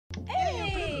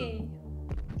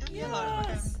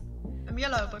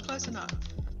yellow, but close enough.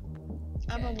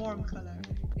 I'm a Okay. warm color.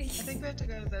 I think we have to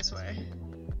go this way.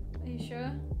 Are you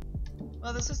sure?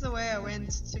 Well, this is the way I went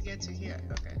to get to here.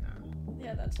 Okay, no.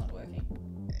 Yeah, that's not working.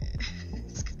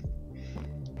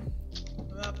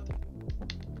 Up.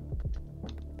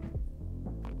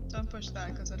 Don't push that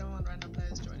because I don't want random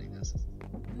players joining us.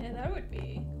 Yeah, that would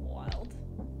be wild.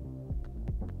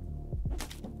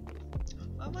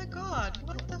 Oh my god,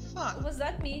 what the fuck? Was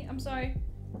that me? I'm sorry.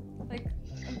 Like,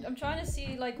 I'm trying to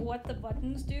see like what the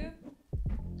buttons do.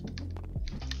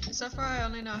 So far I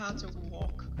only know how to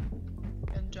walk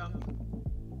and jump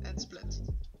and split.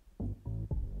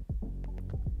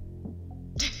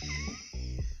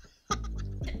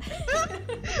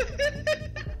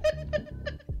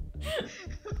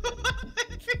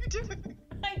 What are you doing?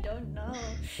 I don't know.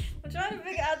 I'm trying to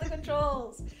figure out the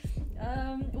controls.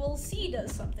 Well, C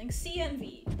does something. C and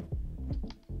V.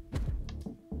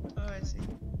 Oh, I see.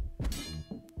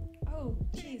 Oh,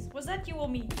 jeez. Was that you or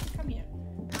me? Come here.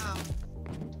 Ow.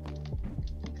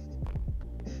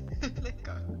 Let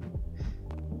go.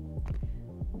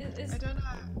 Is I don't know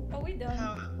are we done?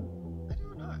 how. I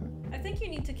don't know. I think you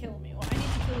need to kill me, or I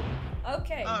need to kill you.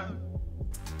 Okay. Oh.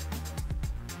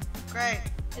 Great.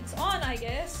 It's on, I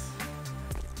guess.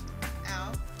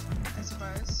 Ow. I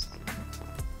suppose.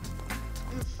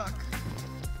 Oh, fuck.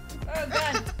 Oh,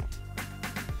 gun.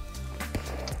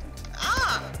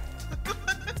 Ah!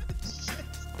 Shit.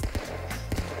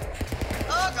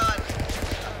 Oh god.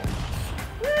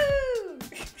 Woo!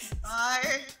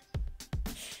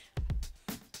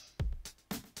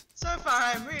 So far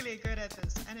I'm really good at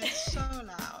this and it's so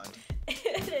loud.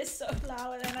 It is so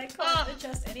loud and I can't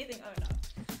adjust anything. Oh no.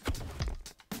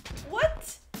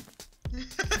 What?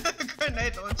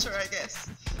 Grenade launcher, I guess.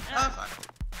 Oh fuck.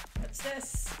 What's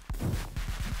this?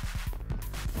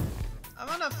 I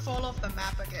wanna fall off the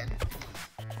map again.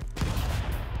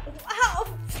 Wow!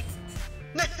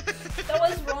 That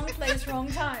was wrong place,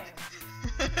 wrong time.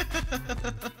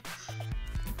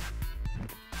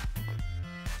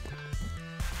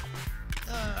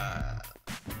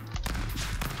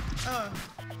 Oh.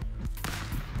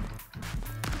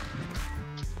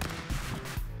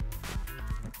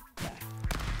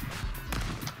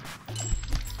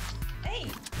 Hey!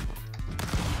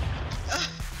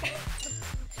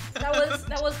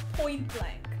 that was point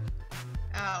blank.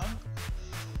 Ow.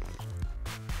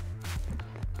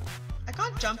 I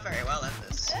can't jump very well at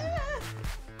this.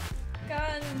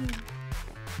 Gun.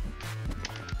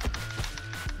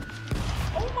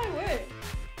 Oh my word.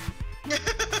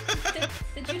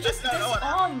 Did you just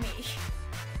disarm me?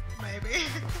 Maybe.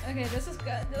 Okay, this is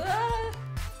good.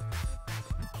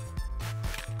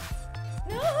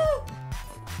 No!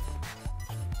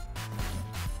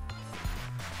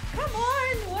 Come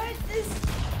on, what is...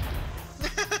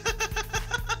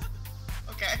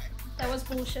 Okay. That was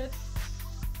bullshit.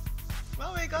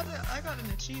 Well, I got an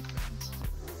achievement.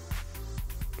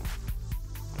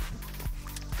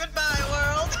 Goodbye,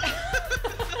 world!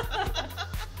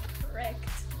 Correct.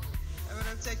 I'm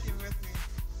gonna take you with me.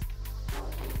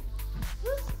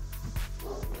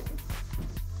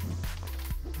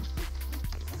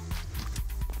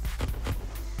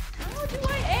 How do I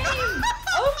aim?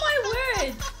 Oh my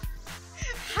word!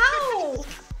 How?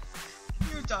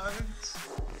 You don't.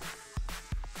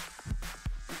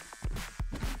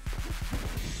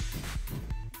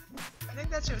 I think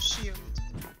that's your shield.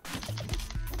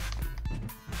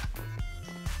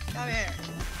 Come here.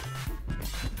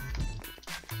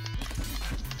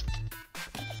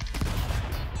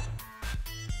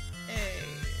 Hey.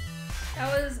 That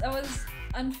was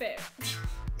unfair.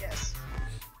 Yes.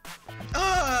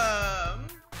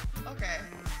 Okay.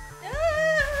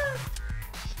 Ah!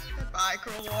 Goodbye,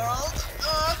 cruel world.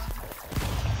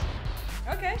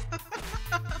 Okay.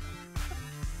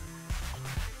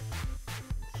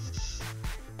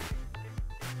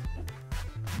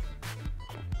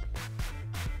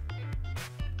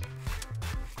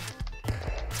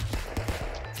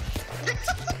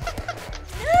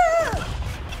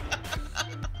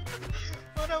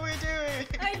 What are we doing?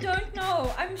 I don't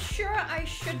know. I'm sure I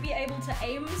should be able to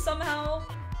aim somehow.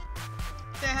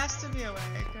 There has to be a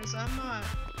way, because I'm not.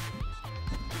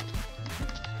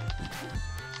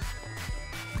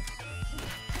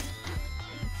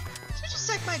 Did you just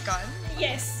take my gun?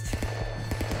 Yes.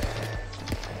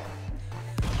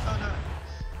 Oh no.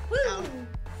 Woo! Ow.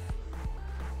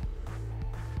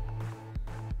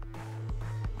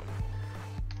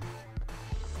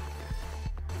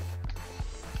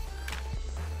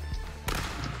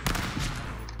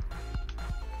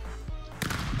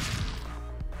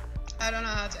 I don't know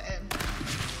how to aim.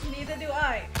 Neither do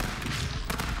I.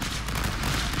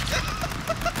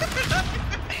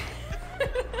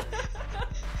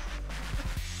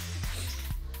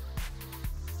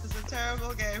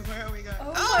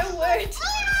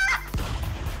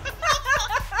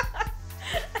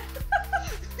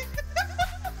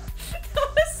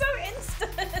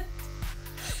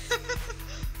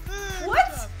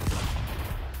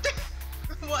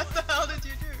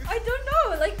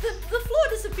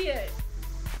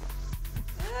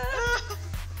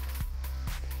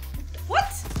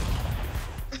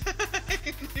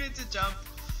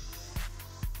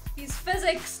 These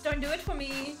physics don't do it for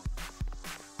me.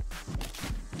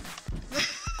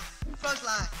 First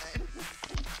line.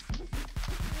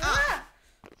 Ah!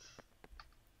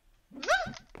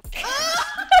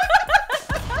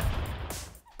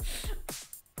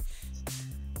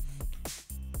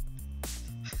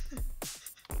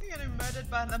 You're getting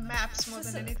murdered by the maps more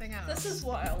than anything else. This is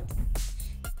wild.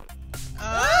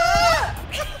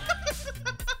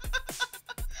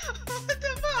 What the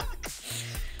fuck?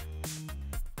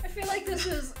 I feel like this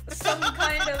is some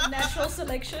kind of natural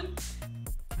selection.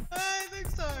 I think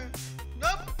so.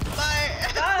 Nope. Bye.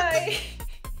 Bye!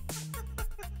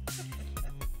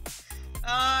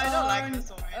 I don't like this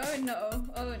one. Oh no,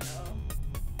 oh no.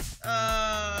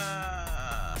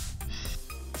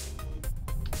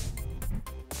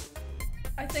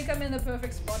 I think I'm in the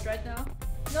perfect spot right now.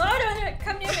 No, don't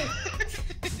come near me!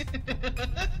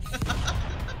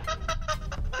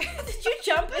 Did you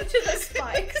jump into the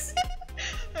spikes?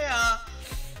 Yeah.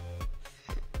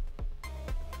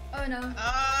 Oh no.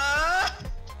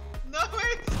 No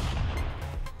wait.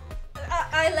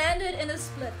 I landed in a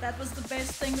split. That was the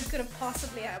best thing that could have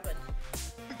possibly happened.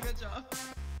 Good job.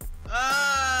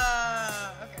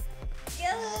 Okay.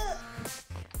 Yeah.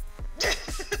 I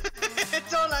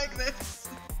don't like this.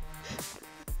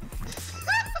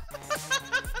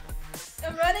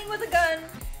 I'm running with a gun.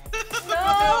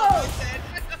 No.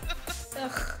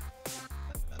 Ugh.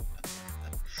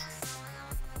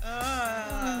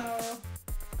 Oh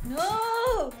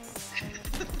no.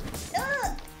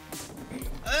 No.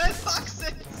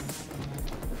 Toxic.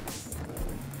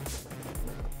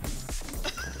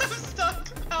 I'm stuck.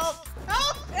 Help!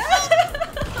 Help!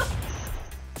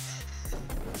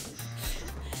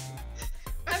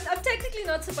 I'm technically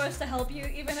not supposed to help you,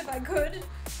 even if I could.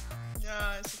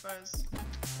 Yeah, I suppose.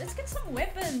 Let's get some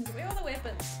weapons. Where are the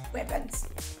weapons? Weapons.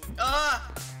 Oh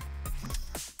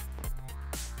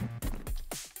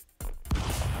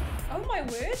my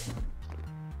word!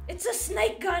 It's a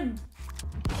snake gun.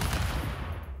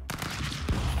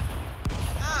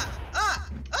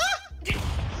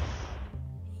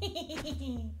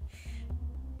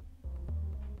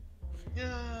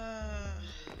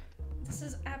 This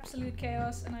is absolute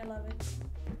chaos and I love it.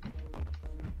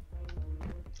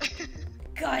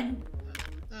 Gun!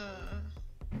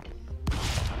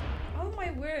 Oh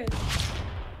my word.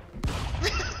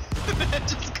 They're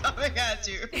just coming at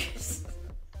you.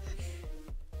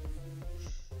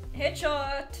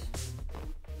 Headshot!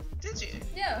 Did you?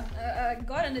 Yeah, I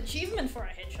got an achievement for a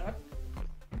headshot.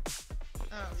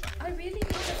 Oh, fuck. I really need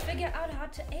to figure out how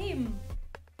to aim.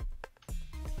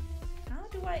 How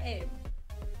do I aim?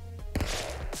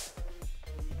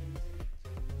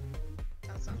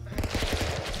 That's not fair.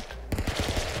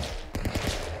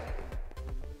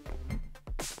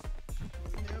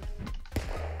 Nope.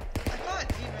 I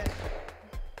can't even.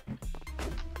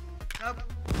 Nope.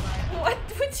 What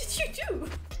did you do?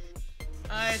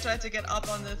 I tried to get up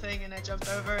on the thing and I jumped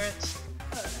over it.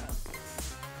 Oh no.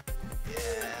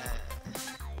 Yeah.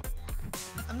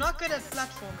 I'm not good at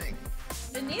platforming.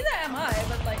 And neither am I,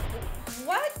 but like,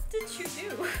 what did you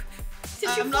do?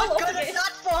 Did you I'm fall not off good at again?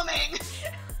 platforming!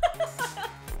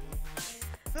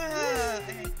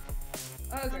 Okay.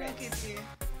 Oh great. I'll keep you.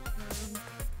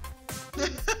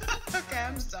 Okay,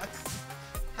 I'm stuck.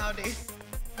 Howdy.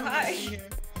 I'm Hi. gonna be here.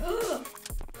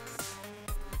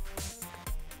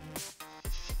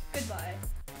 Goodbye.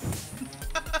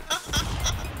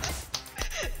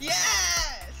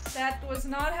 Yes! That was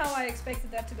not how I expected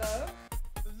that to go.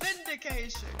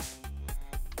 Vindication.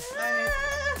 Ah!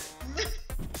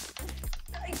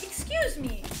 Excuse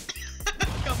me.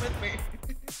 Come with me.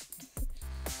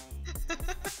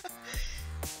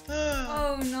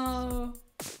 Oh no.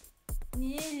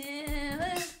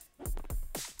 Yeah.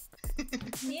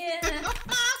 Yeah.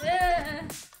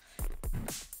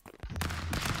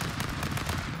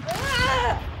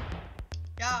 Ah!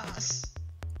 Yes.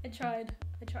 I tried.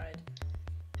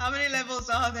 How many levels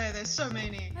are there? There's so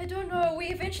many. I don't know. We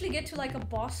eventually get to like a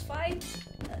boss fight.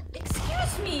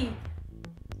 Excuse me.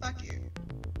 Fuck you.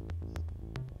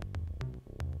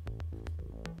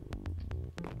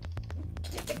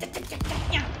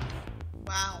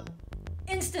 Wow.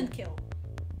 Instant kill.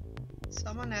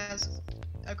 Someone has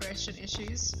aggression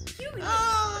issues. You.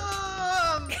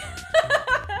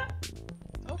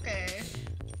 Okay.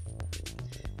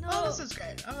 No. Oh, this is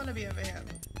great. I want to be over here.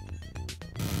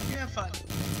 You have fun.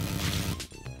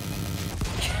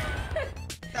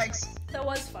 Thanks. That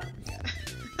was fun.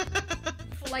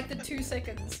 For like the 2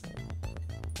 seconds.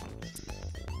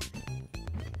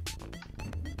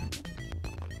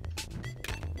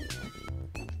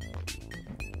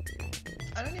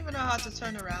 I don't even know how to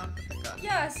turn around with the gun.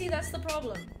 Yeah, see, that's the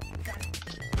problem.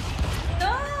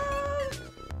 No!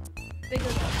 Bigger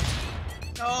gun.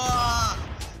 Oh!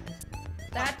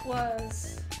 That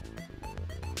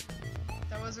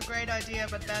was a great idea,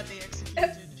 but badly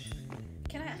executed.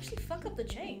 Can I actually fuck up the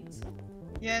chains?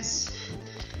 Yes.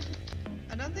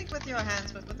 I don't think with your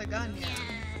hands, but with a gun, yeah.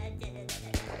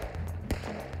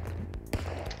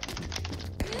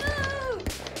 No!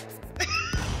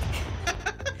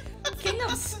 King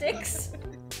of sticks?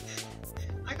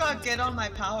 I gotta get on my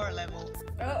power level.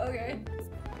 Oh, okay.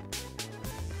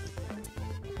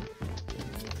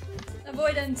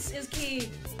 Avoidance is key.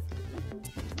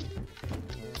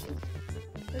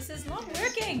 This is not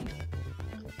working.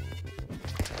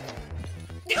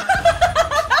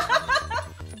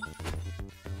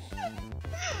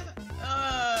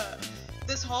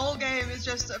 This whole game is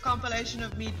just a compilation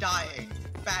of me dying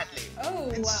badly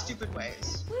in stupid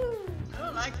ways. Woo. I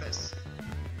don't like this.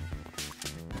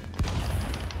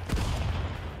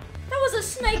 That was a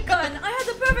snake gun! I had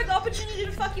the perfect opportunity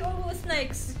to fuck you over with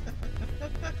snakes.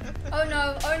 Oh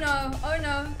no, oh no, oh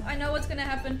no. I know what's gonna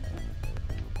happen.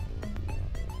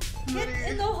 Get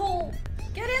in the hole!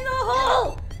 Get in the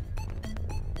hole!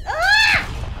 Ah!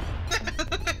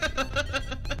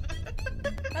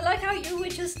 I like how you were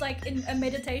just like in a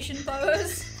meditation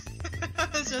pose. I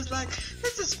was just like,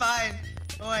 this is fine.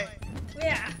 Oi.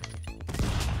 Yeah.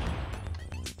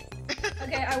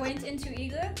 Okay, I went into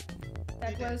eager.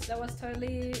 That was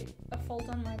totally a fault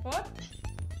on my part.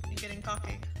 You're getting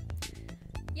cocky.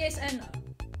 Yes and no.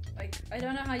 Like, I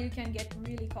don't know how you can get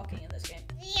really cocky in this game.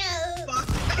 Fuck.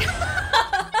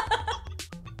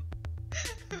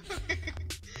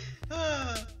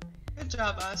 Good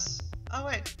job, us. Oh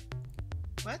wait.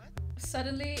 What?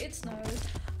 Suddenly it snows.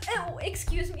 Oh,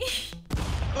 excuse me.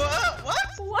 What?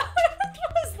 What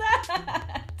was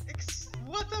that?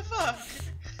 What the fuck?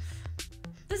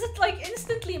 Does it like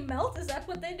instantly melt? Is that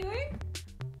what they're doing?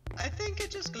 I think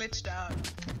it just glitched out.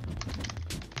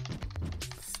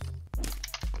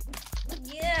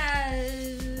 Yeah.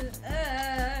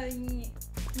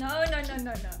 No. I don't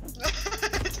know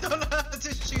how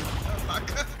to shoot. Oh fuck.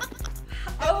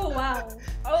 Oh wow.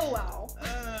 Oh wow.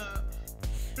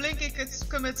 Blinky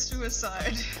commits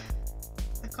suicide.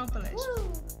 A compilation.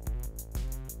 Woo.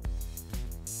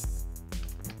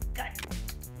 Got it.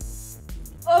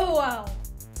 Oh wow.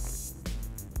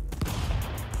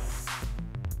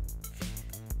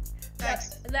 Thanks.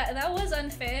 That was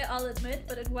unfair, I'll admit,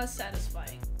 but it was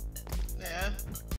satisfying. Yeah.